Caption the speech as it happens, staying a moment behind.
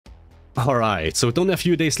Alright, so with only a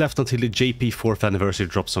few days left until the JP 4th anniversary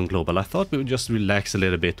drops on Global, I thought we would just relax a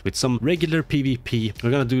little bit with some regular PvP.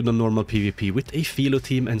 We're gonna do the normal PvP with a FILO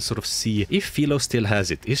team and sort of see if FILO still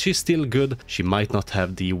has it. Is she still good? She might not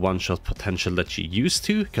have the one-shot potential that she used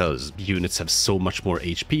to, because units have so much more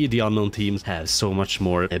HP, the unknown teams have so much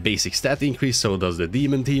more basic stat increase, so does the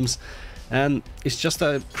demon teams. And it's just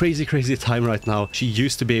a crazy time right now. She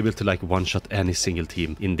used to be able to like one-shot any single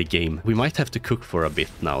team in the game. We might have to cook for a bit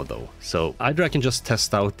now though. So either I can just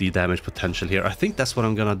test out the damage potential here. I think that's what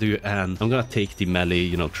I'm gonna do, and I'm gonna take the melee,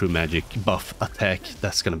 you know, true magic buff attack.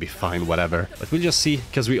 That's gonna be fine, whatever. But we'll just see,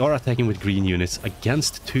 because we are attacking with green units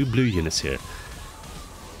against 2 blue units here.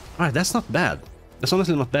 Alright, that's not bad. That's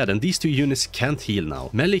honestly not bad, and these 2 units can't heal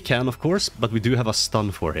now. Melee can, of course, but we do have a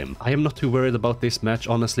stun for him. I am not too worried about this match,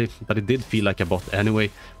 honestly, but it did feel like a bot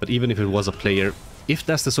anyway. But even if it was a player, if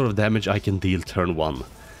that's the sort of damage I can deal turn 1,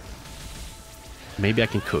 maybe I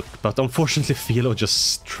can cook. But unfortunately, FILO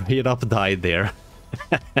just straight up died there.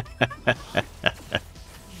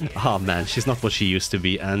 Oh man, she's not what she used to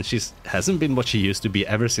be, and she hasn't been what she used to be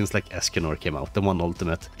ever since like Escanor came out, the one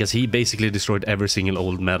ultimate. Because he basically destroyed every single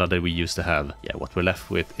old meta that we used to have. Yeah, what we're left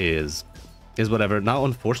with is whatever. Now,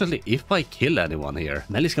 unfortunately, if I kill anyone here,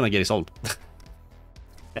 Melly's gonna get his ult.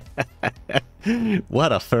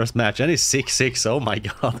 What a first match, and he's 6-6, oh my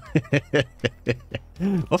god.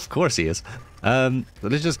 Of course he is.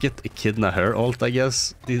 Let's just get Echidna her ult, I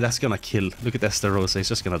guess. That's gonna kill. Look at Esther Rosa, he's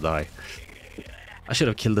just gonna die. I should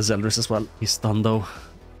have killed the Zeldris as well. He's stunned though.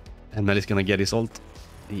 And Melly's gonna get his ult.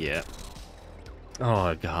 Yeah.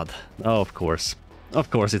 Oh god. Oh, of course. Of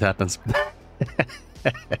course it happens.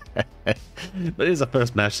 But it's a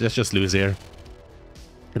first match. Let's just lose here.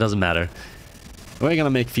 It doesn't matter. We're gonna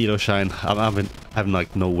make FILO shine. I'm having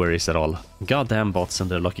like no worries at all. Goddamn bots and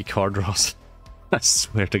their lucky card draws. I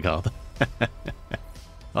swear to god.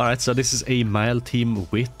 Alright, so this is a Mile team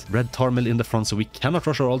with Red Tarmel in the front, so we cannot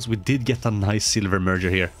rush our ults. We did get a nice silver merger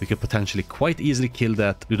here. We could potentially quite easily kill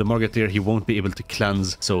that. Ludo Margaret there, he won't be able to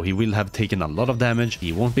cleanse, so he will have taken a lot of damage.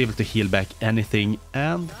 He won't be able to heal back anything,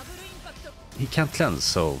 and he can't cleanse,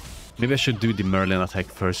 so maybe I should do the Merlin attack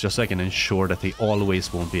first, just so I can ensure that they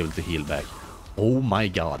always won't be able to heal back. Oh my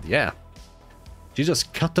god, yeah. She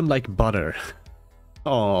just cut them like butter.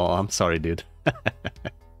 Oh, I'm sorry, dude.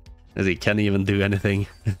 As he can't even do anything.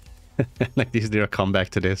 Like, is there a comeback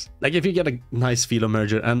to this? Like, if you get a nice FILO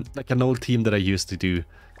merger and like an old team that I used to do.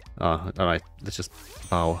 Alright, let's just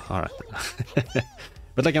bow. Alright.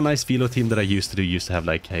 But like a nice FILO team that I used to have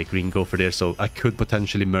like a green gopher there, so I could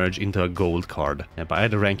potentially merge into a gold card by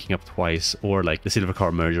either ranking up twice or like the silver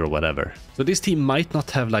card merger or whatever. So this team might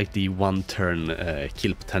not have like the 1-turn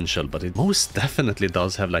kill potential, but it most definitely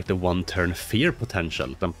does have like the 1-turn fear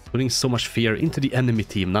potential. I'm putting so much fear into the enemy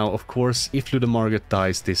team. Now, of course, if Ludo Margaret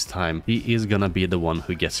dies this time, he is gonna be the one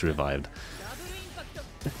who gets revived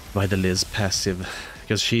by the Liz passive,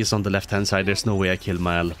 because she's on the left hand side. There's no way I kill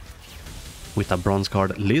Mal with a bronze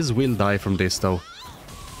card. Liz will die from this though.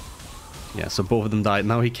 Yeah, so both of them died.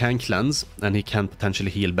 Now he can cleanse, and he can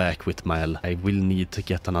potentially heal back with Mael. I will need to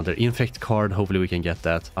get another infect card. Hopefully we can get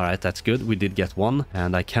that. Alright, that's good. We did get one,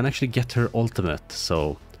 and I can actually get her ultimate.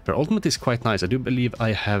 So her ultimate is quite nice. I do believe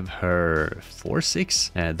I have her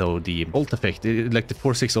 4-6, though the ult effect, like the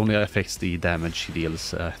 4-6 only affects the damage she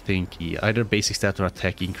deals. I think either basic stat or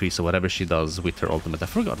attack increase or whatever she does with her ultimate. I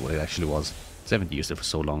forgot what it actually was. I haven't used it for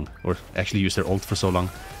so long, or actually used her ult for so long.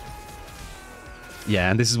 Yeah,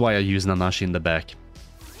 and this is why I use Nanashi in the back.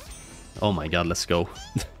 Oh my god, let's go.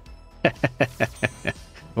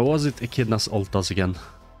 What was it Echidna's ult does again?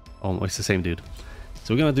 Oh, it's the same dude.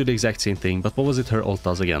 So we're gonna do the exact same thing, but what was it her ult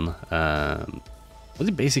does again? Was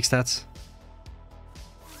it basic stats?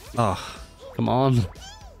 Oh, come on.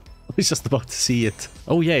 I was just about to see it.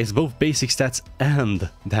 Oh yeah, it's both basic stats and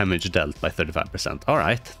damage dealt by 35%.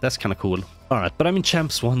 Alright, that's kind of cool. Alright, but I'm in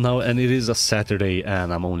Champs 1 now, and it is a Saturday,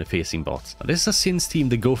 and I'm only facing bots. Now, this is a Sins team.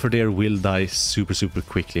 The Gopher there will die super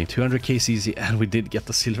quickly. 200k CC, and we did get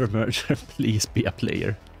the silver merger. Please be a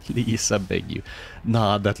player. Please, I beg you.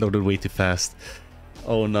 Nah, that loaded way too fast.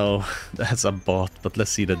 Oh no, that's a bot, but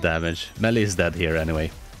let's see the damage. Melee is dead here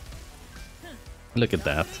anyway. Look at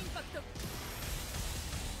that.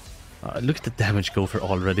 Look at the damage Gopher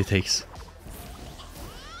already takes.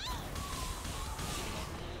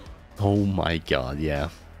 Oh my god, yeah.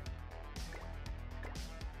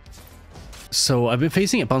 So I've been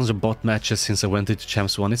facing a bunch of bot matches since I went into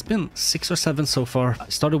Champs 1. It's been 6 or 7 so far. I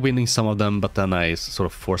started winning some of them, but then I sort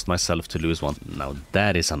of forced myself to lose one. Now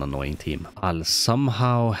that is an annoying team. I'll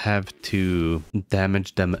somehow have to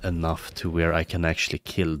damage them enough to where I can actually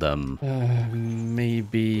kill them.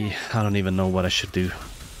 Maybe... I don't even know what I should do.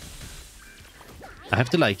 I have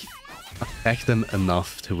to like attack them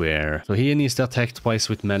enough to where... So he needs to attack twice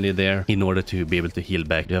with melee there in order to be able to heal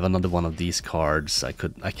back. You have another one of these cards.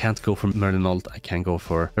 I can't go for Merlin ult. I can go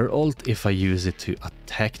for her ult if I use it to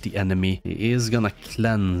attack the enemy. He is gonna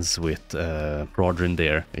cleanse with Rodrin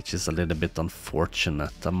there, which is a little bit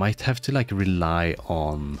unfortunate. I might have to like rely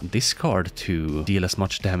on this card to deal as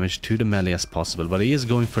much damage to the melee as possible. But he is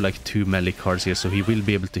going for like 2 melee cards here, so he will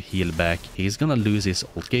be able to heal back. He's gonna lose his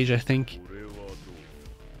ult gauge, I think.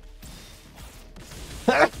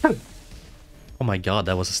 Oh my god,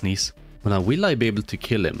 that was a sneeze. Well, now, will I be able to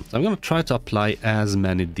kill him? I'm gonna try to apply as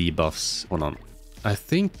many debuffs. Hold on. I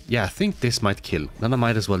think this might kill. Then I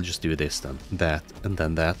might as well just do this then. That, and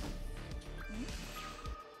then that.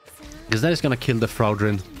 Because that is gonna kill the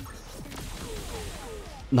Fraudrin.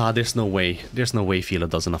 Nah, there's no way. There's no way FILO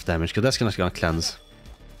does enough damage, because that's gonna cleanse.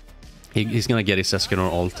 He's gonna get his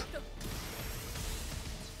Escanor ult.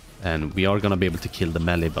 And we are gonna be able to kill the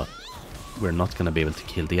melee, but we're not gonna be able to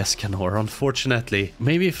kill the Escanor, unfortunately.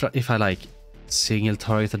 Maybe if I like single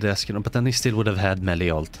targeted the Escanor, but then he still would have had melee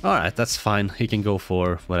ult. Alright, that's fine. He can go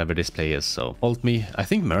for whatever this play is, so ult me. I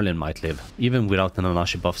think Merlin might live, even without the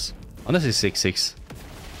Nanashi buffs. Unless he's 6-6.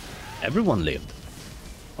 Everyone lived.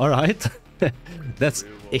 Alright. That's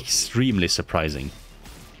extremely surprising.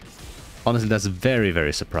 Honestly, that's very,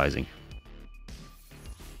 very surprising.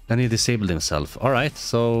 Then he disabled himself. Alright,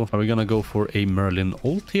 so are we gonna go for a Merlin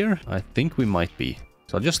ult here? I think we might be.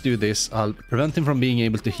 So I'll just do this. I'll prevent him from being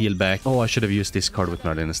able to heal back. Oh, I should have used this card with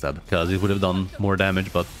Merlin instead, because it would have done more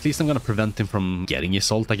damage, but at least I'm gonna prevent him from getting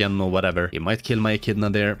his ult again or whatever. He might kill my Echidna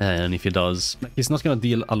there, and if he does, he's not gonna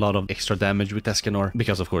deal a lot of extra damage with Escanor,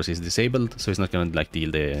 because of course he's disabled, so he's not gonna like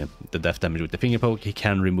deal the death damage with the finger poke. He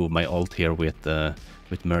can remove my ult here with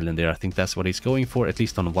Merlin there. I think that's what he's going for, at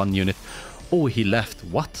least on one unit. Oh, he left.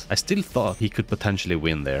 What? I still thought he could potentially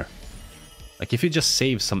win there. Like, if he just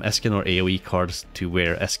saves some Escanor AoE cards to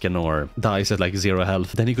where Escanor dies at like 0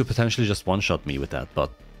 health, then he could potentially just one-shot me with that.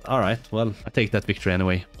 But, alright, well, I take that victory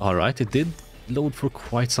anyway. Alright, it did load for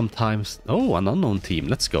quite some time. Oh, an unknown team.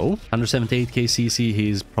 Let's go. 178k CC.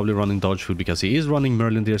 He's probably running dodge food because he is running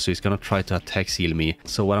Merlin there, so he's gonna try to attack seal me.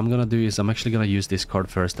 So what I'm gonna do is I'm actually gonna use this card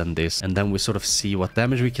first and this, and then we sort of see what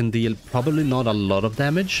damage we can deal. Probably not a lot of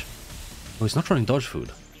damage. Oh, he's not running dodge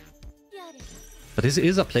food. But this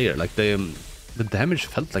is a player. Like, the damage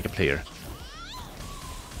felt like a player.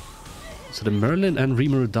 So the Merlin and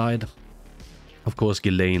Rimuru died. Of course,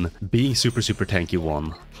 Ghislaine, being super tanky,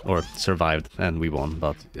 won. Or survived, and we won,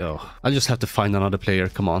 but oh, I'll just have to find another player,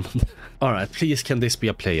 come on. Alright, please, can this be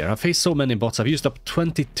a player? I've faced so many bots. I've used up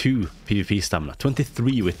 22 PvP stamina,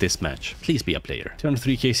 23 with this match. Please be a player.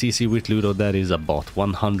 203k CC with Ludo, that is a bot,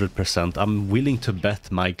 100%. I'm willing to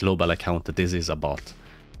bet my global account that this is a bot.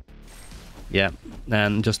 Yeah,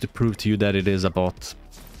 and just to prove to you that it is a bot,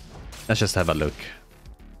 let's just have a look.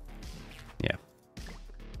 Yeah.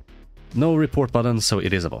 No report button, so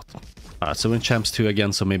it is a bot. Alright, so we're in Champs 2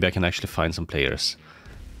 again, so maybe I can actually find some players.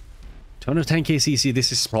 210k CC,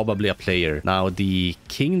 this is probably a player. Now, the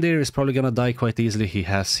king there is probably gonna die quite easily. He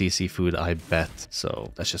has CC food, I bet.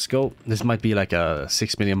 So, let's just go. This might be like a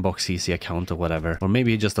 6 million box CC account or whatever. Or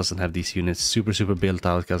maybe he just doesn't have these units super built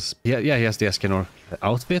out, because... Yeah, he has the Escanor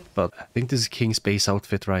outfit, but I think this is King's base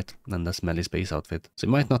outfit, right? And that's Melly's base outfit. So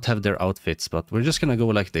he might not have their outfits, but we're just gonna go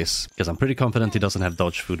like this, because I'm pretty confident he doesn't have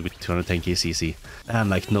dodge food with 210k CC.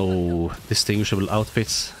 And like no distinguishable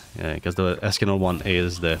outfits. Yeah, because the Escanor one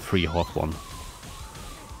is the free Hawk one.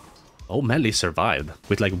 Oh, Melly survived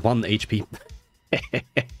with like 1 HP.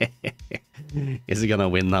 Is he gonna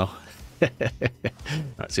win now? Alright,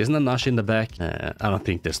 so isn't Nanashi in the back? I don't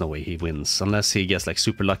think there's no way he wins, unless he gets like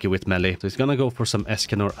super lucky with melee. So he's gonna go for some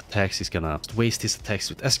Escanor attacks. He's gonna waste his attacks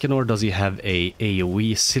with Escanor. Does he have a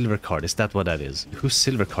AoE silver card? Is that what that is? Whose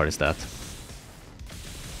silver card is that?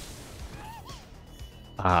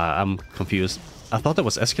 I'm confused. I thought that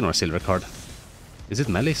was Escanor silver card. Is it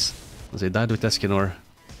Melis? Because he died with Escanor.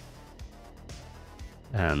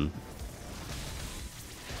 And...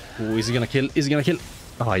 oh, is he gonna kill? Is he gonna kill?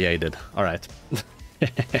 Oh, yeah, he did. Alright.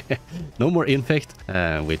 No more infect,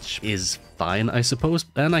 which is fine, I suppose.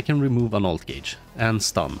 And I can remove an alt gauge and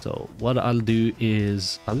stun. So what I'll do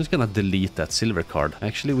is I'm just gonna delete that silver card.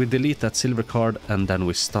 Actually, we delete that silver card and then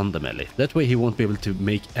we stun the melee. That way he won't be able to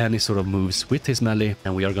make any sort of moves with his melee,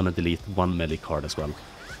 and we are gonna delete one melee card as well.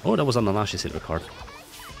 Oh, that was a Nanashi silver card.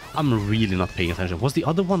 I'm really not paying attention. Was the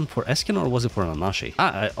other one for Escanor or was it for Nanashi?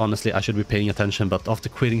 Honestly, I should be paying attention, but after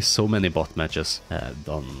quitting so many bot matches,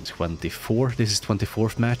 done 24, this is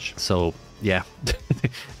 24th match, so yeah,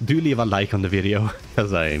 do leave a like on the video,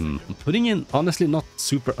 because I'm putting in, honestly, not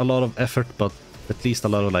super a lot of effort, but at least a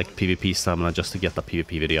lot of like PvP stamina just to get the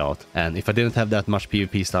PvP video out. And if I didn't have that much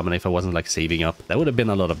PvP stamina, if I wasn't like saving up, that would have been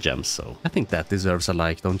a lot of gems. So I think that deserves a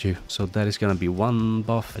like, don't you? So that is gonna be one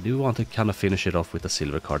buff. I do want to kind of finish it off with a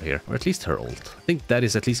silver card here, or at least her ult. I think that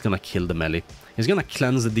is at least gonna kill the melee. He's gonna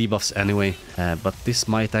cleanse the debuffs anyway, but this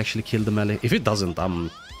might actually kill the melee. If it doesn't,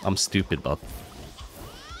 I'm stupid, but...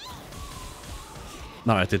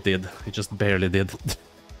 Alright, it did. It just barely did.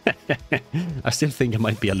 I still think I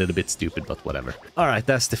might be a little bit stupid, but whatever. Alright,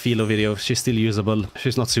 that's the FILO video. She's still usable.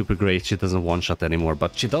 She's not super great. She doesn't one-shot anymore,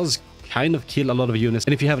 but she does kind of kill a lot of units.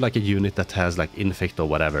 And if you have like a unit that has like infect or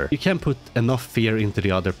whatever, you can put enough fear into the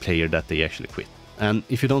other player that they actually quit. And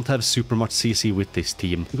if you don't have super much CC with this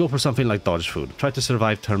team, go for something like dodge food. Try to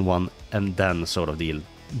survive turn 1 and then sort of deal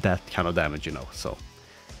that kind of damage, you know. So,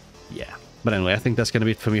 yeah. But anyway, I think that's gonna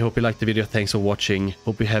be it for me. Hope you liked the video. Thanks for watching.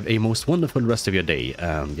 Hope you have a most wonderful rest of your day.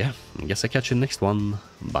 And yeah, I guess I'll catch you in the next one.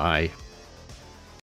 Bye.